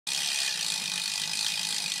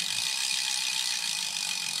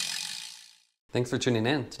Thanks for tuning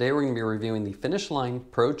in. Today we're going to be reviewing the Finish Line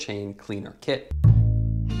Pro Chain Cleaner Kit.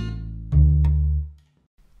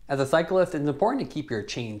 As a cyclist, it's important to keep your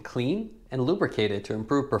chain clean and lubricated to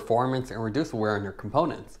improve performance and reduce wear on your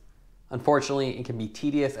components. Unfortunately, it can be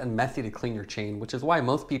tedious and messy to clean your chain, which is why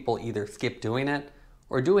most people either skip doing it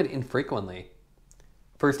or do it infrequently.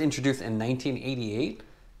 First introduced in 1988,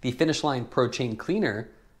 the Finish Line Pro Chain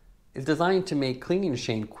Cleaner is designed to make cleaning your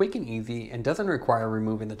chain quick and easy and doesn't require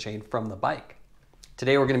removing the chain from the bike.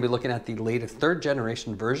 Today we're going to be looking at the latest 3rd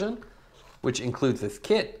generation version, which includes this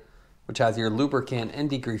kit, which has your lubricant and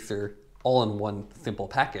degreaser all in one simple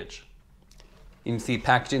package. You can see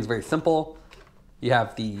packaging is very simple. You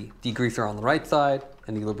have the degreaser on the right side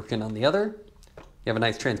and the lubricant on the other. You have a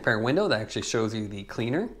nice transparent window that actually shows you the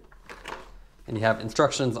cleaner. And you have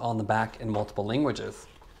instructions on the back in multiple languages.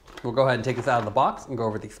 We'll go ahead and take this out of the box and go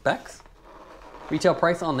over the specs. Retail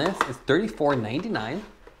price on this is $34.99.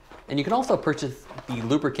 And you can also purchase the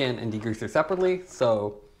lubricant and degreaser separately,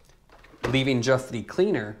 so leaving just the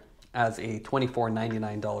cleaner as a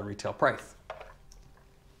 $24.99 retail price.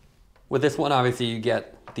 With this one, obviously you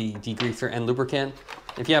get the degreaser and lubricant.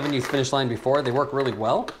 If you haven't used Finish Line before, they work really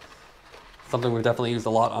well. Something we've definitely used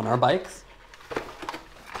a lot on our bikes.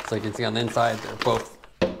 So you can see on the inside, they're both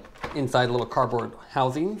inside little cardboard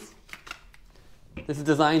housings. This is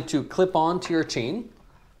designed to clip on to your chain,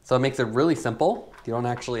 so it makes it really simple. You don't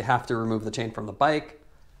actually have to remove the chain from the bike.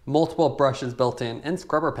 Multiple brushes built in and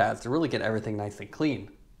scrubber pads to really get everything nice and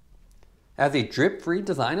clean. It has a drip-free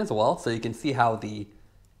design as well, so you can see how the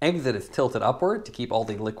exit is tilted upward to keep all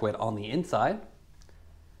the liquid on the inside.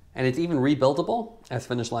 And it's even rebuildable, as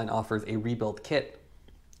Finish Line offers a rebuild kit.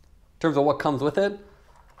 In terms of what comes with it,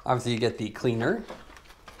 obviously you get the cleaner,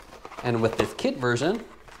 and with this kit version,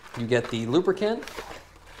 you get the lubricant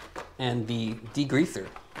and the degreaser.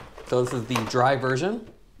 So this is the dry version.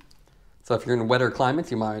 So if you're in wetter climates,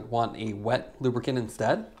 you might want a wet lubricant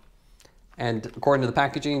instead. And according to the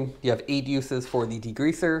packaging, you have 8 uses for the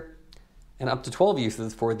degreaser and up to 12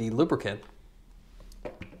 uses for the lubricant.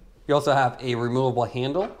 You also have a removable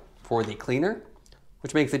handle for the cleaner,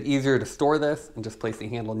 which makes it easier to store this and just place the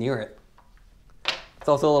handle near it. It's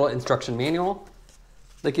also a little instruction manual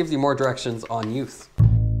that gives you more directions on use.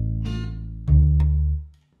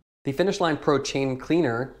 The Finish Line Pro Chain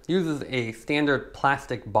Cleaner uses a standard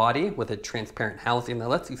plastic body with a transparent housing that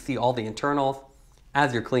lets you see all the internals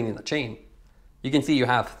as you're cleaning the chain. You can see you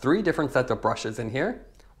have 3 different sets of brushes in here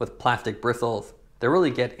with plastic bristles that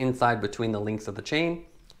really get inside between the links of the chain,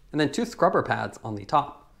 and then 2 scrubber pads on the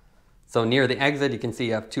top. So near the exit, you can see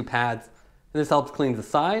you have 2 pads, and this helps clean the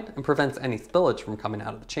side and prevents any spillage from coming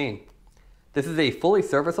out of the chain. This is a fully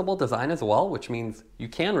serviceable design as well, which means you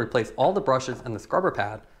can replace all the brushes and the scrubber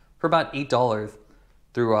pad for about $8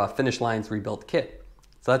 through Finish Line's rebuild kit.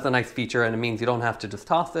 So that's a nice feature, and it means you don't have to just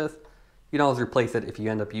toss this. You can always replace it if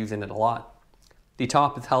you end up using it a lot. The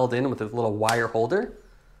top is held in with this little wire holder.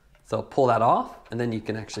 So pull that off, and then you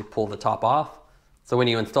can actually pull the top off. So when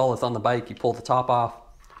you install this on the bike, you pull the top off,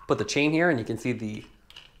 put the chain here, and you can see the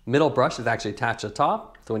middle brush is actually attached to the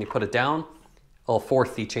top. So when you put it down, it'll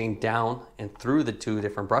force the chain down and through the 2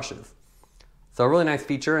 different brushes. So a really nice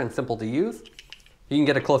feature and simple to use. You can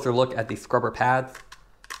get a closer look at the scrubber pads.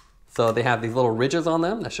 So they have these little ridges on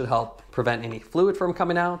them that should help prevent any fluid from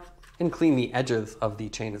coming out and clean the edges of the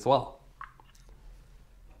chain as well.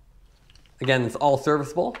 Again, it's all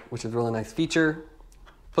serviceable, which is a really nice feature.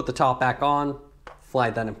 Put the top back on,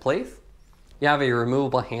 slide that in place. You have a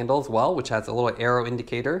removable handle as well, which has a little arrow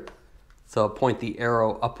indicator. So point the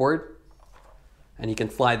arrow upward, and you can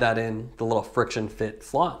slide that in the little friction fit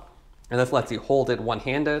slot. And this lets you hold it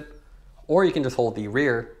one-handed, or you can just hold the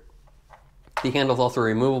rear. The handle is also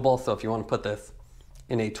removable, so if you want to put this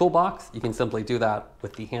in a toolbox, you can simply do that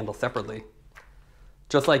with the handle separately.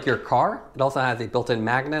 Just like your car, it also has a built-in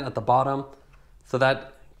magnet at the bottom, so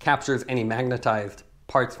that captures any magnetized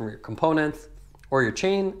parts from your components or your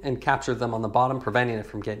chain and captures them on the bottom, preventing it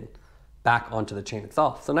from getting back onto the chain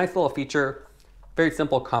itself. So nice little feature, very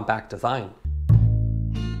simple, compact design.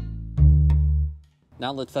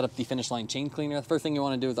 Now let's set up the Finish Line Chain Cleaner. The first thing you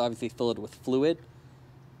want to do is obviously fill it with fluid.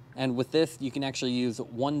 And with this, you can actually use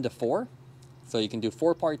 1 to 4. So you can do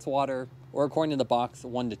 4 parts water, or according to the box,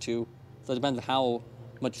 1 to 2. So it depends on how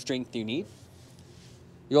much strength you need.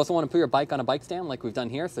 You also want to put your bike on a bike stand like we've done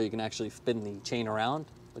here, so you can actually spin the chain around,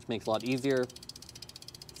 which makes it a lot easier.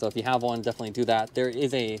 So if you have one, definitely do that. There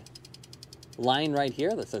is a line right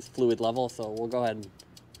here that says fluid level, so we'll go ahead and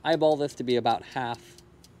eyeball this to be about half,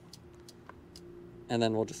 and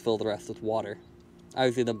then we'll just fill the rest with water.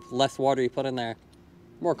 Obviously, the less water you put in there,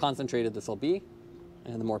 the more concentrated this will be,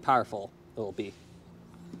 and the more powerful it will be.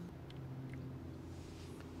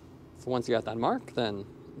 So once you're at that mark, then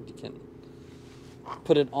you can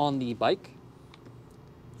put it on the bike.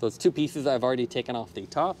 So it's 2 pieces I've already taken off the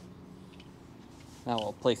top. Now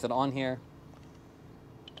we'll place it on here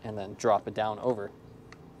and then drop it down over.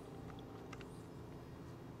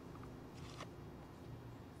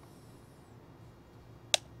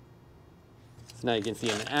 So now you can see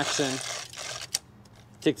in action.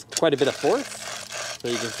 It takes quite a bit of force. So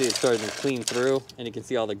you can see it's starting to clean through, and you can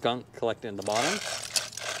see all the gunk collected in the bottom.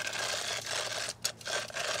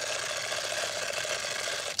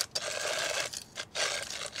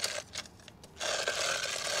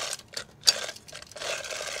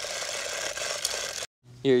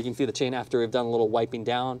 Here you can see the chain after we've done a little wiping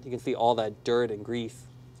down. You can see all that dirt and grease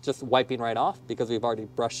just wiping right off because we've already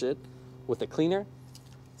brushed it with a cleaner.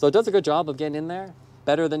 So it does a good job of getting in there,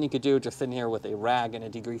 better than you could do just sitting here with a rag and a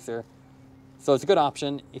degreaser. So it's a good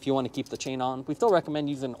option if you want to keep the chain on. We still recommend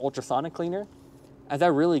using an ultrasonic cleaner, as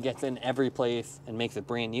that really gets in every place and makes it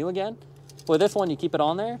brand new again. With this one, you keep it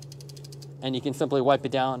on there and you can simply wipe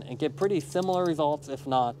it down and get pretty similar results, if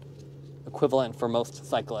not equivalent for most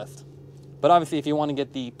cyclists. But obviously, if you want to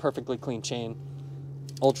get the perfectly clean chain,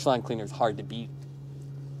 ultrasonic cleaner is hard to beat.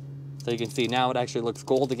 So you can see now it actually looks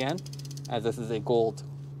gold again, as this is a gold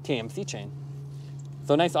KMC chain.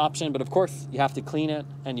 So nice option, but of course you have to clean it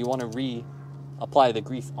and you want to reapply the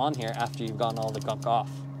grease on here after you've gotten all the gunk off.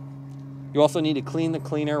 You also need to clean the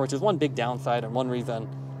cleaner, which is one big downside and one reason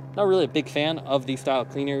I'm not really a big fan of these style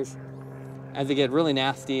cleaners, as they get really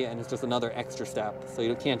nasty and it's just another extra step. So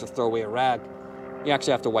you can't just throw away a rag. You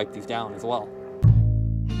actually have to wipe these down as well.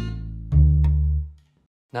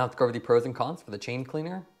 Now let's go over the pros and cons for the chain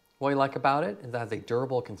cleaner. What I like about it is that it has a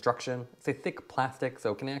durable construction. It's a thick plastic,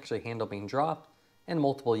 so it can actually handle being dropped and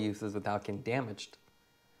multiple uses without getting damaged.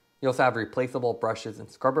 You also have replaceable brushes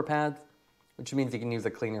and scrubber pads, which means you can use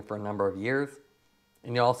a cleaner for a number of years.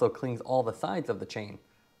 And it also cleans all the sides of the chain,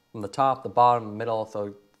 from the top, the bottom, the middle, so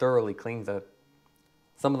it thoroughly cleans it.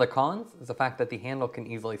 Some of the cons is the fact that the handle can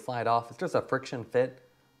easily slide off. It's just a friction fit,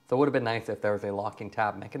 so it would have been nice if there was a locking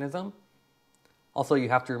tab mechanism. Also, you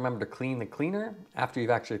have to remember to clean the cleaner after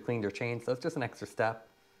you've actually cleaned your chain, so it's just an extra step.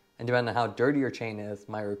 And depending on how dirty your chain is,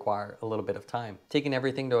 might require a little bit of time. Taking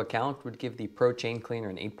everything into account would give the Pro Chain Cleaner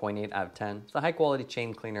an 8.8 out of 10. It's a high quality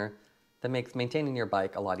chain cleaner that makes maintaining your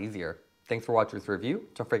bike a lot easier. Thanks for watching this review.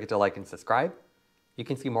 Don't forget to like and subscribe. You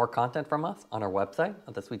can see more content from us on our website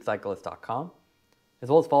at thesweetcyclist.com. as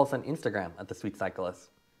well as follow us on Instagram at The Sweet Cyclist.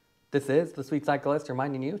 This is The Sweet Cyclist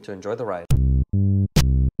reminding you to enjoy the ride.